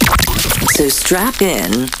So strap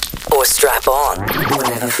in, or strap on,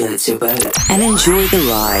 whatever floats your boat, and enjoy the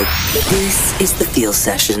ride. This is the Feel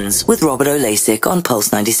Sessions with Robert O'Lasik on Pulse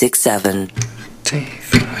 96.7.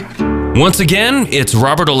 Once again, it's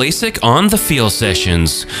Robert O'Lasik on the Feel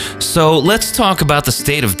Sessions. So let's talk about the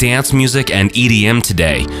state of dance music and EDM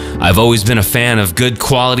today. I've always been a fan of good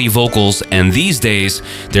quality vocals, and these days,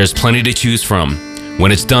 there's plenty to choose from.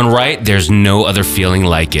 When it's done right, there's no other feeling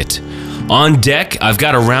like it. On deck, I've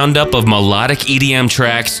got a roundup of melodic EDM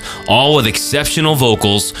tracks, all with exceptional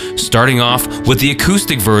vocals, starting off with the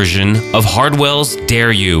acoustic version of Hardwell's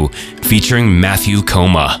Dare You, featuring Matthew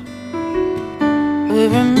Koma. We're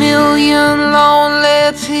a million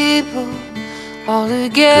lonely people, all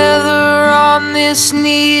together on this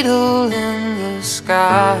needle in the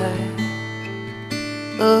sky,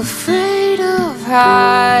 afraid of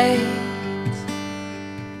heights.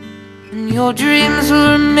 And your dreams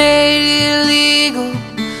were made illegal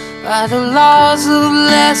by the laws of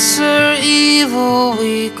lesser evil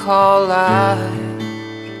we call life.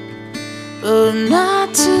 But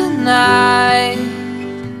not tonight.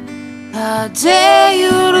 I dare you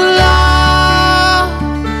to love,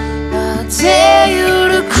 I dare you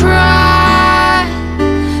to cry,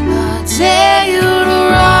 I dare you to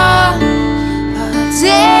run, I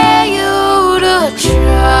dare you to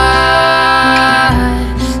try,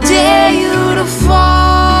 dare you to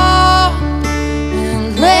fall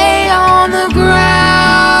and lay on the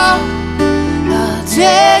ground. I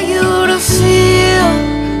dare you to feel,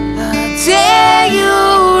 I dare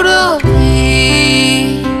you to be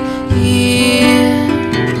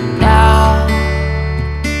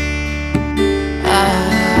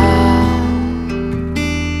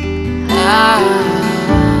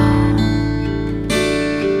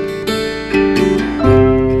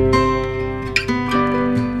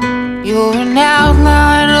You're an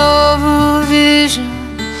outline of a vision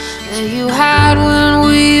that you had when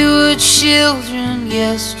we were children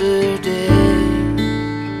yesterday.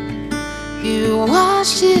 You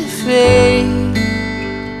watched it fade.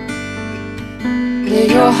 Let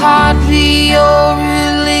your heart be your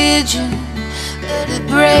religion. Let it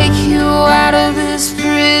break you out of this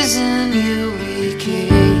prison you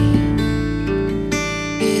became.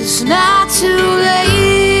 It's not too late.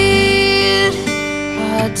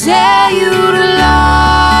 I dare you to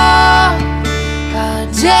love, I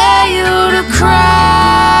dare you to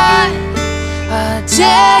cry, I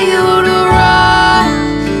dare you to run,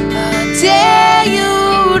 I dare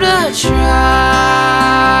you to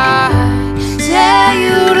try, dare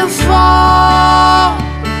you to fall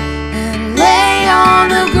and lay on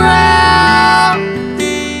the ground.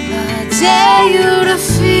 I dare you to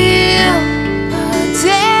feel, I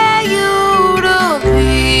dare you to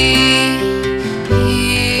be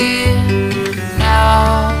here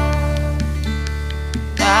now,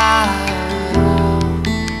 now,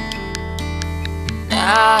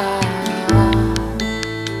 now.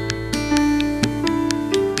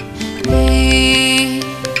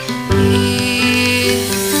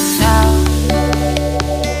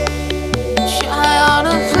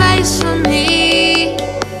 For me,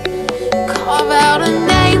 carve out a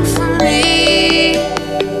name for me.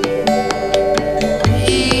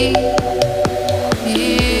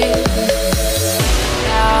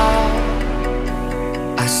 Now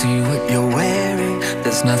I see what you're wearing,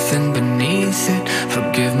 there's nothing beneath it.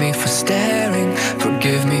 Forgive me for staring,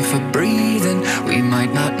 forgive me for breathing. We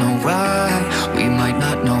might not know why, we might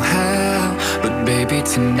not know how, but baby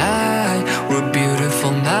tonight, we're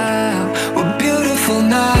beautiful now, we're beautiful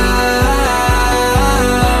now.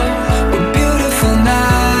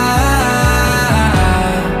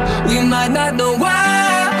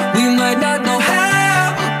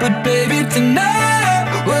 But baby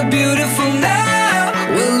tonight, we're beautiful now.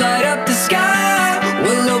 We'll light up the sky,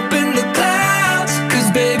 we'll open the clouds. Cause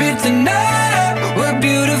baby tonight, we're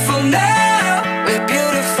beautiful now. We're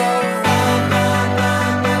beautiful.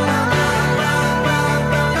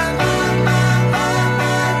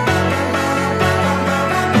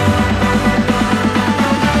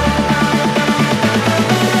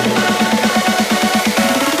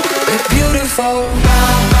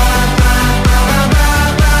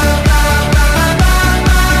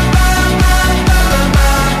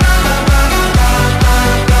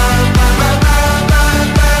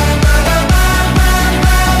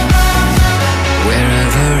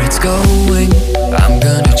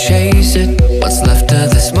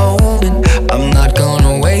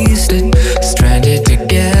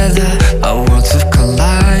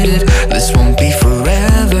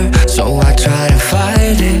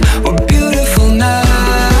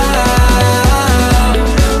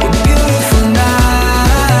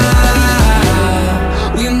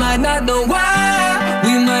 might not know why,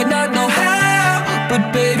 we might not know how,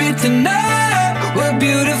 but baby tonight we're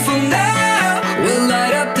beautiful now. We'll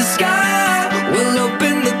light up the sky, we'll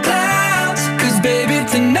open the clouds, 'cause baby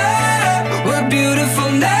tonight we're beautiful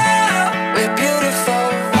now. We're beautiful.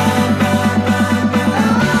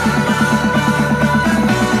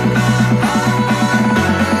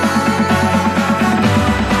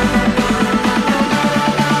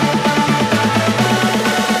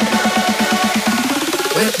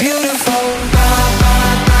 We're beautiful.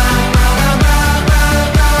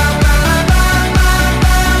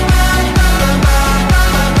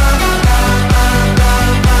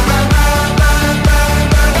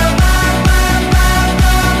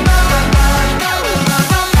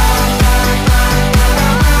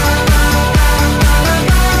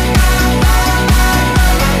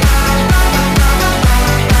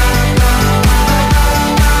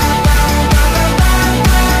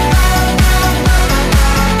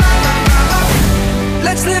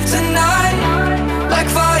 Let's live tonight like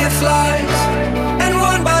fireflies, and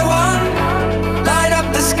one by one light up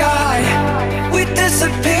the sky. We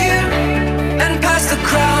disappear and pass the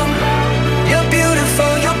crown. You're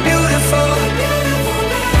beautiful, you're beautiful.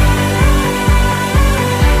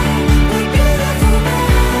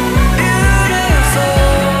 Beautiful.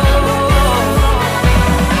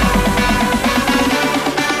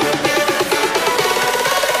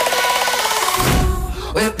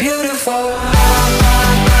 We're beautiful.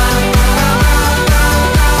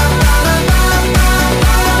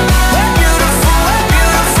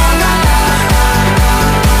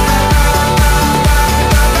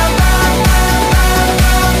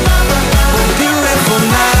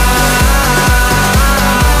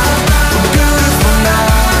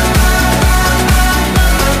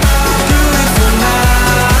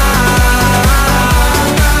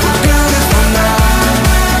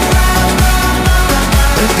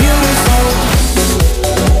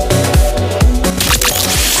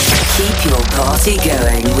 Party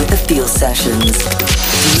going with the Feel Sessions.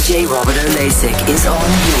 DJ Robert O'Lasik is on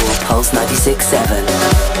your Pulse 96.7.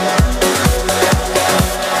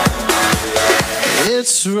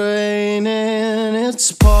 It's raining,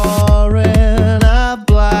 it's pouring, a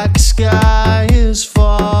black sky is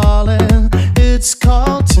falling. It's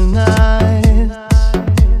cold tonight.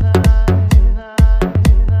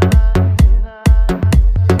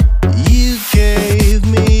 You gave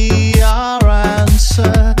me your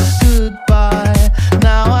answer.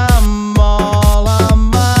 Now I'm all on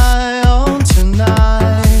my own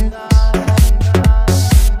tonight.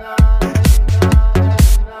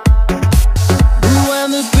 When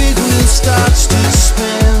the big wheel starts to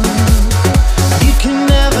spin, you can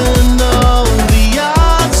never know the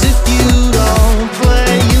odds. If you don't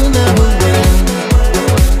play, you never win.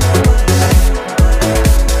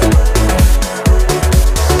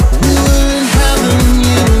 We were in heaven,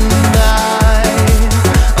 you and I,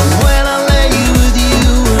 and when I lay with you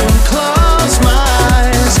and close my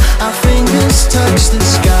eyes, our fingers touch the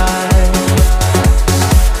sky.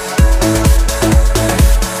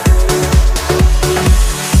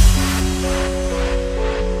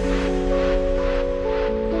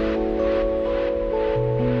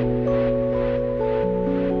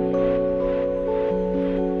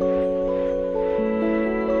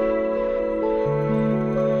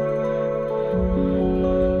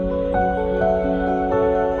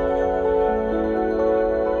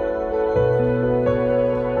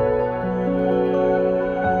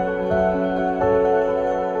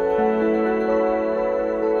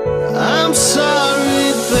 I'm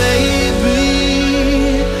sorry, baby.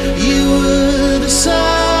 You were the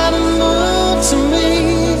sun and moon to me.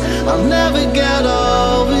 I'll never get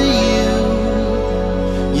over you.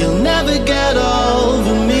 You'll never get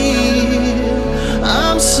over me.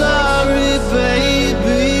 I'm sorry,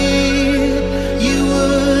 baby. You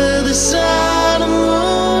were the sun and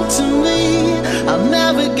moon to me. I'll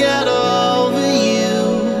never get over you.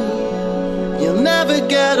 You'll never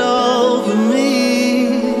get over me.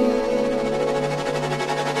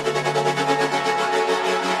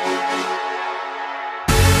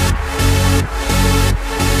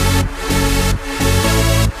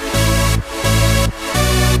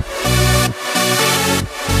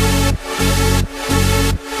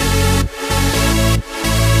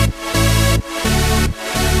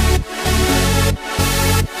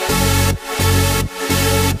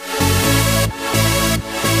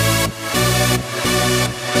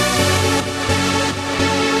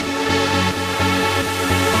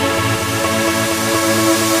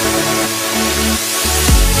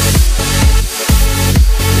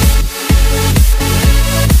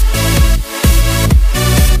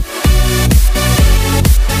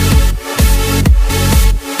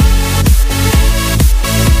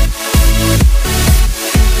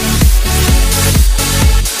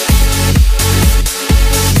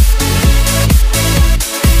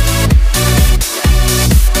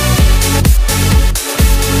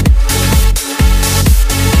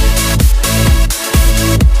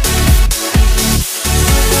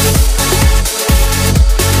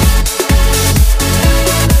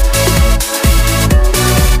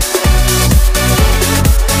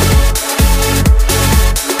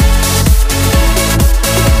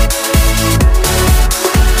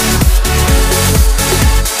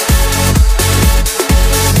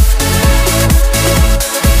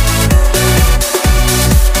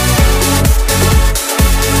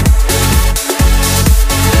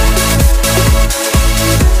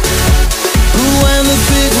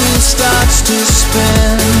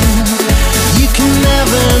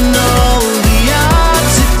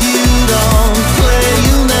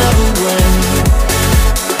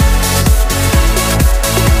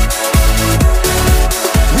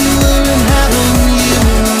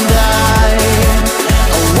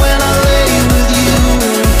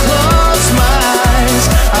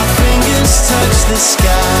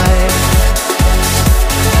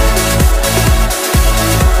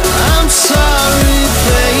 sorry,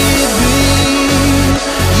 baby.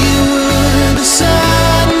 You were the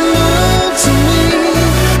sun and moon to me.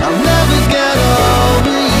 I'll never get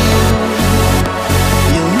over you.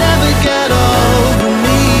 You'll never get over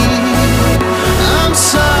me. I'm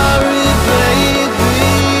sorry, baby.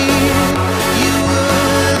 You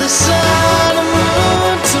were the sun and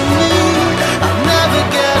moon to me. I'll never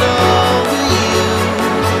get over you.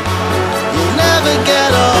 You'll never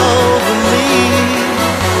get over me.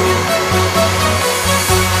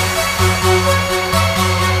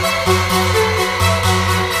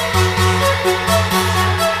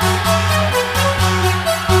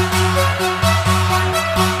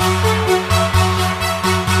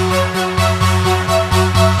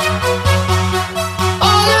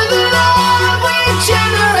 All of the love we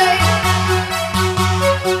generate,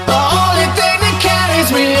 the only thing that carries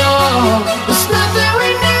me on. There's nothing we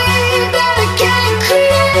need that it can't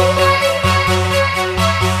create.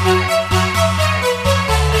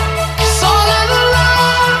 'Cause all of the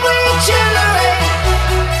love we generate,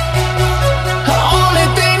 the only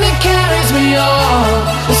thing that carries me on.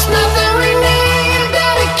 There's nothing we need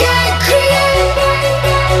that it can't create.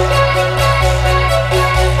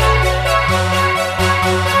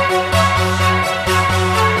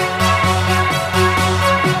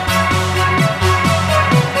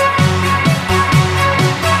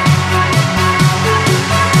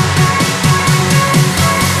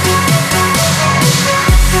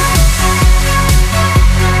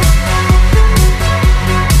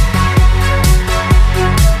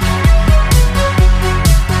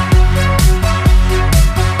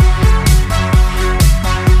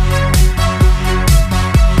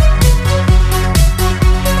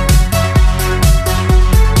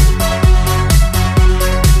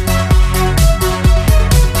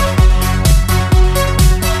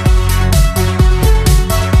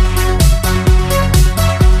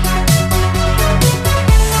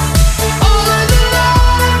 All of the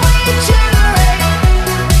love we generate,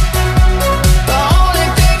 the only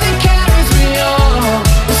thing that carries me on.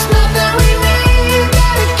 There's nothing we need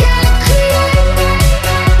that it can't create.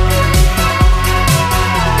 All of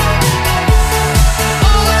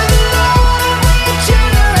the love we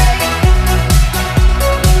generate,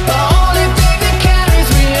 the only thing that carries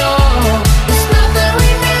me on. There's nothing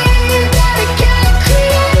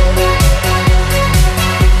we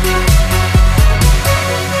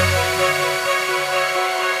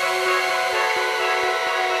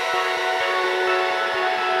need that it can't create.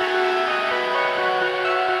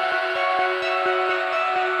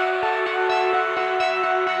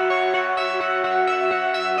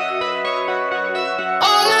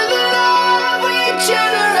 All of the love we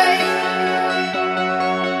generate,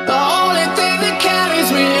 the only thing that carries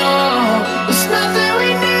me on. There's nothing we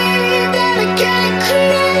need that it can't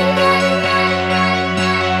create.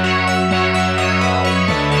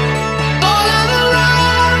 All of the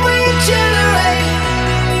love we generate,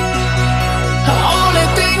 the only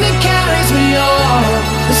thing that carries me on.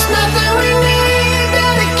 There's nothing we need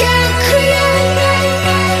that it can't create.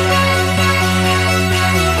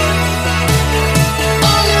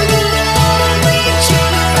 All of the love we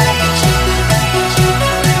generate,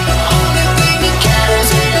 the only thing that carries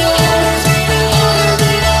me on. All of the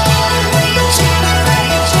love we generate.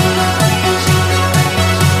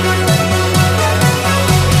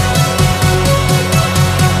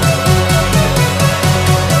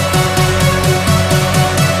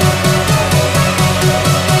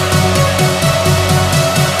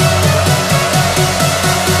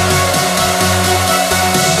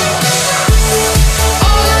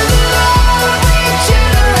 All of the love we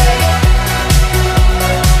generate,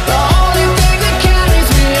 the only thing that carries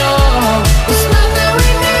me on. There's nothing we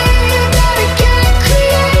need that it can't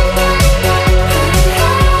create.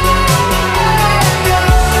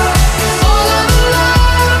 All of the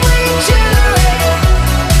love we generate,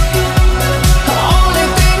 the only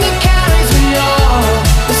thing that carries me on.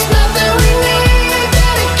 There's nothing we need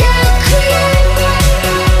that it can't create.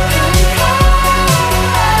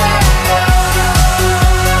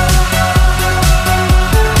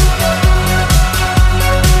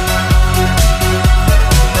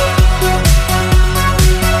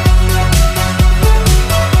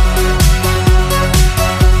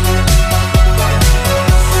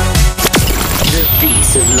 The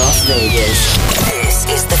beat of Las Vegas. This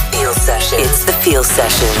is the Feel Session. It's the Feel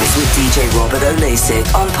Sessions with DJ Robert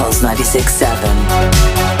O'Lasik on Pulse 96.7.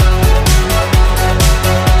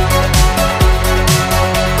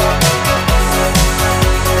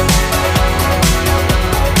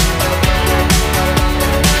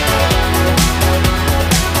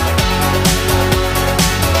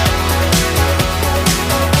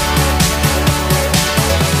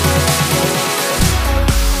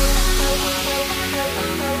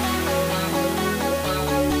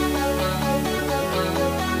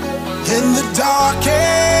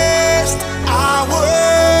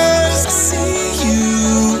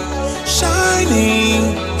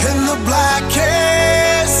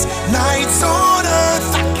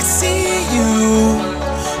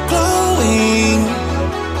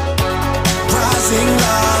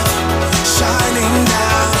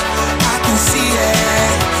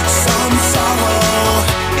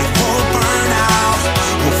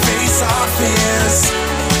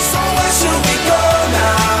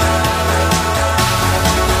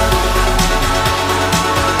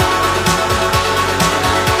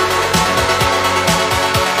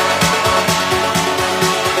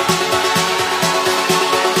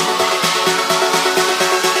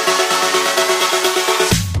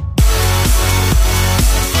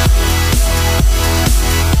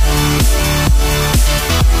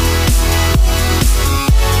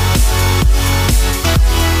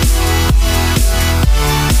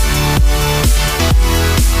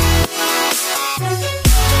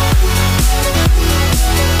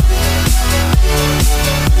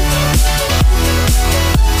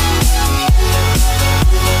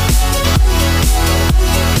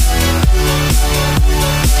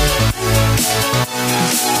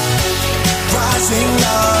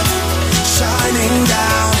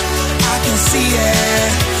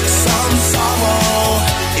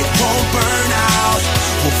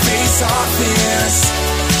 our fears.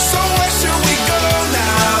 So where should we go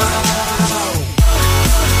now?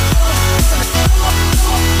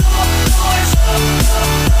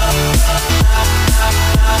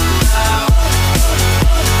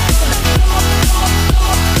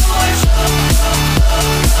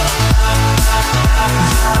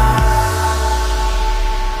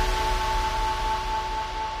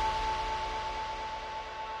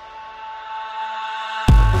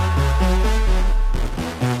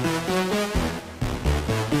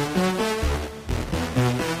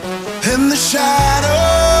 In the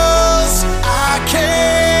shadows, I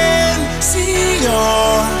can see your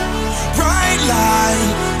bright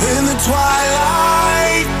light. In the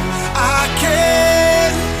twilight, I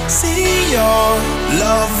can see your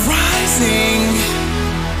love rising.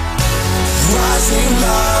 Rising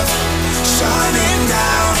love, shining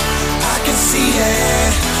down. I can see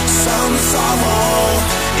it. Some sorrow,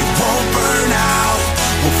 it won't burn out.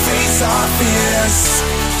 We'll face our fears.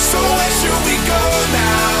 So where should we go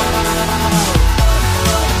now?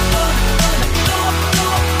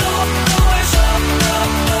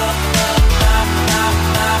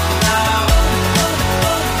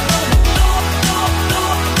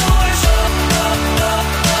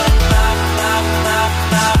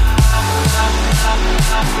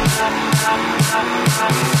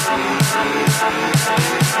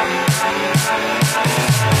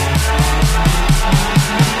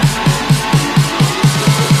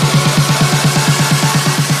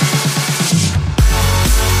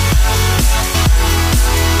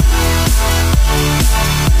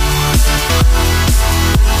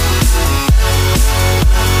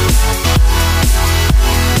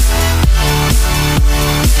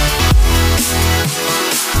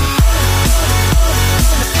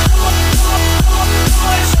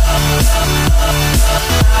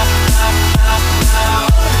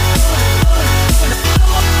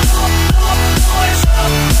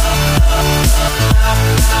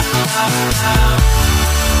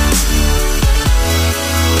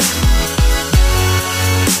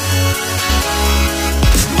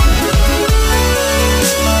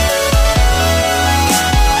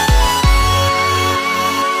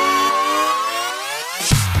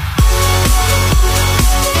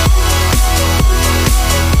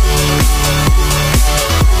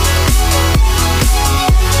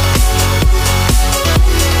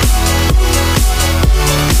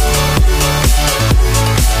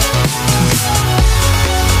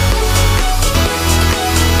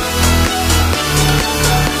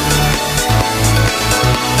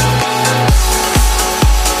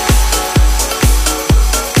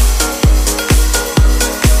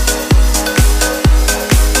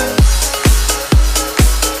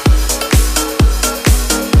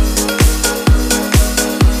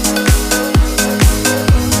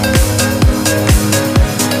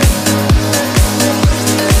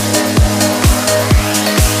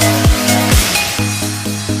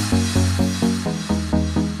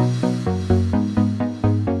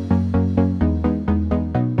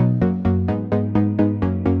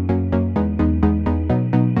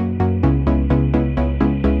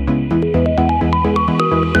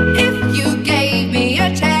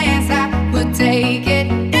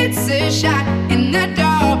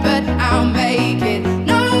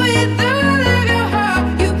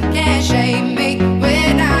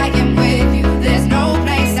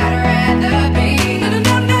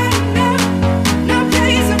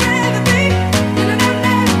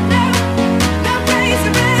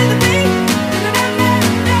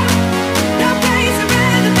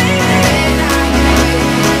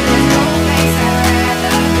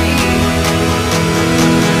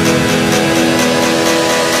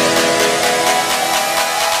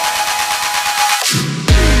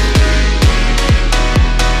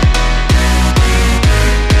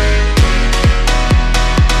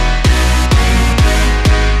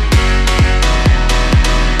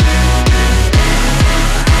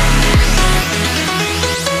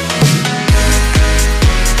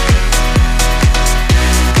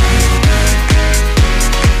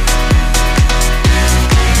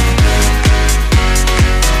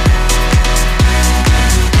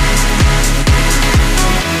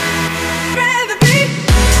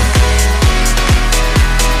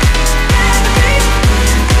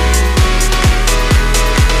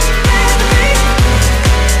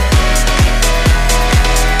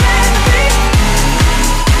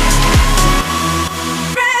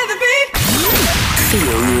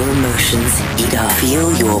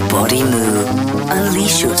 Feel your body move.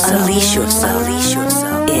 Unleash yourself. Unleash yourself. Unleash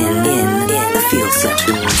yourself. In the Feel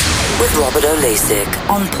Sessions with Robert O'Lasik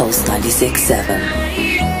on Pulse 96.7.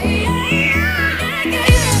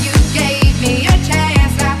 If you gave me a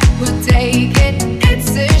chance, I would take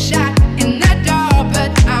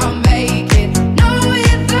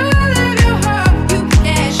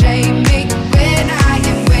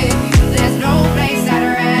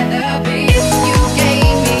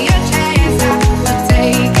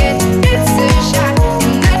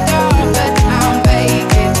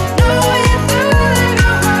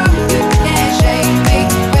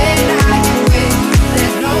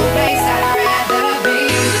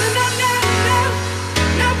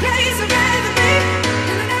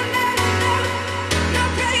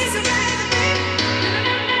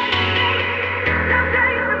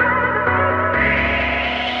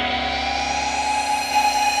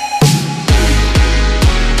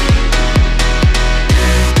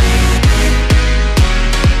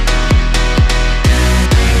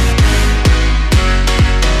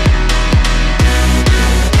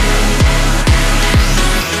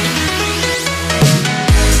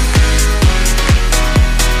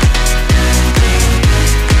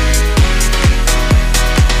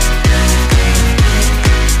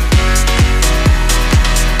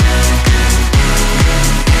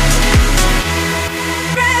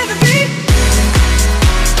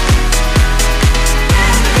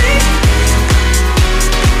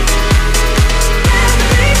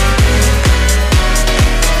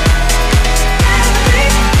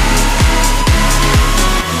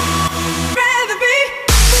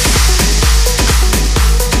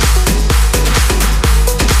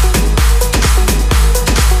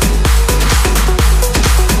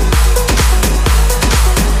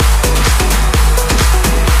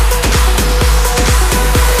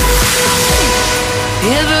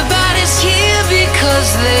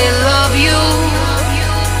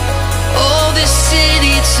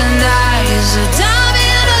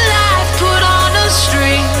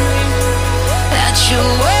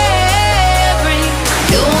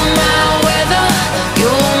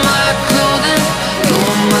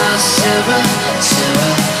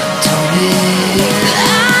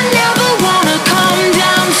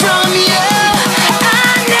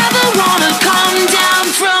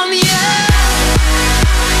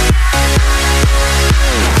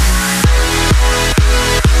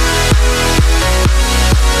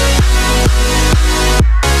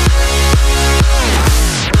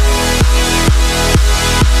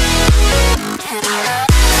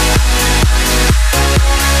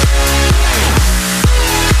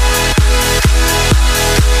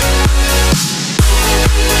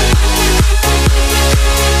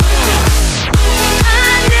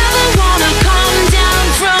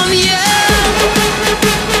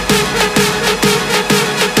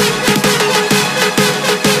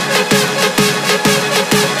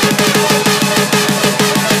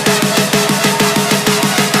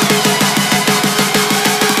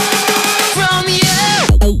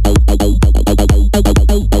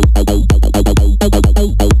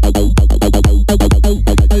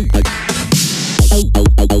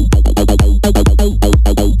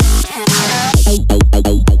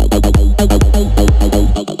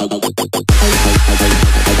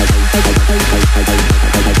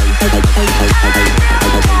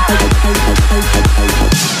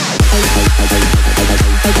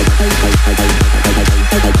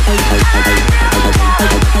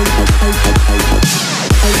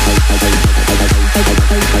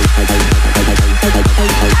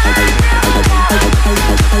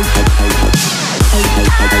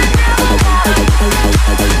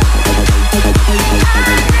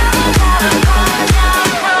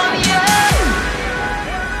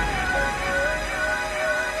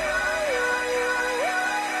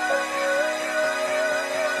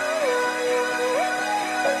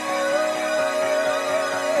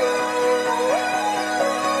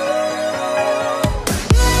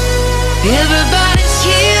Everybody's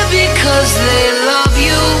here because they love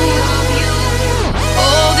you.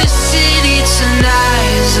 Oh, this city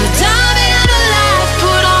tonight is a diamond of life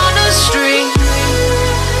put on a string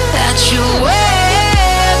that you're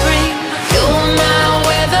wearing. You're my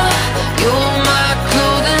weather, you're my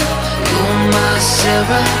clothing, you're my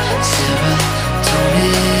serotonin.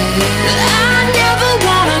 I never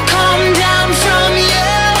wanna come down from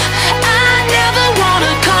you. I never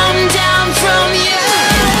wanna come down from you.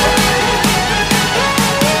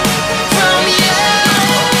 From you.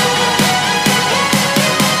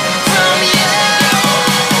 From you.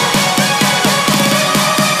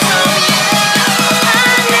 From you. I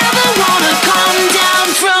never wanna come down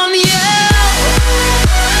from you.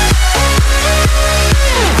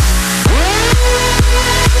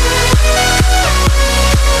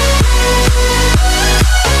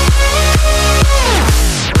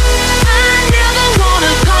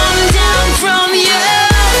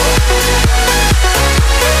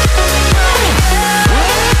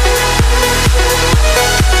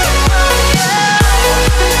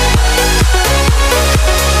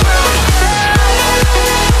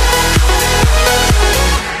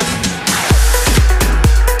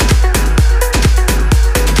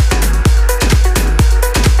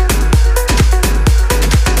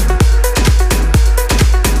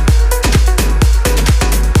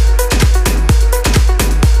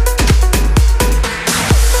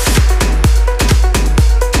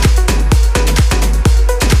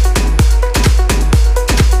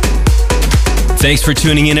 Thanks for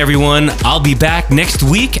tuning in, everyone. I'll be back next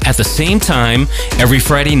week at the same time, every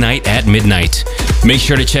Friday night at midnight. Make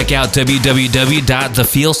sure to check out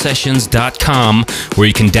www.thefeelsessions.com, where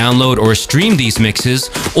you can download or stream these mixes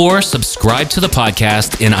or subscribe to the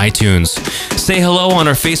podcast in iTunes. Say hello on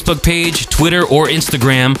our Facebook page, Twitter, or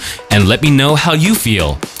Instagram, and let me know how you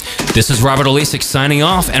feel. This is Robert Olasik signing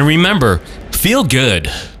off, and remember, feel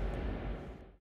good.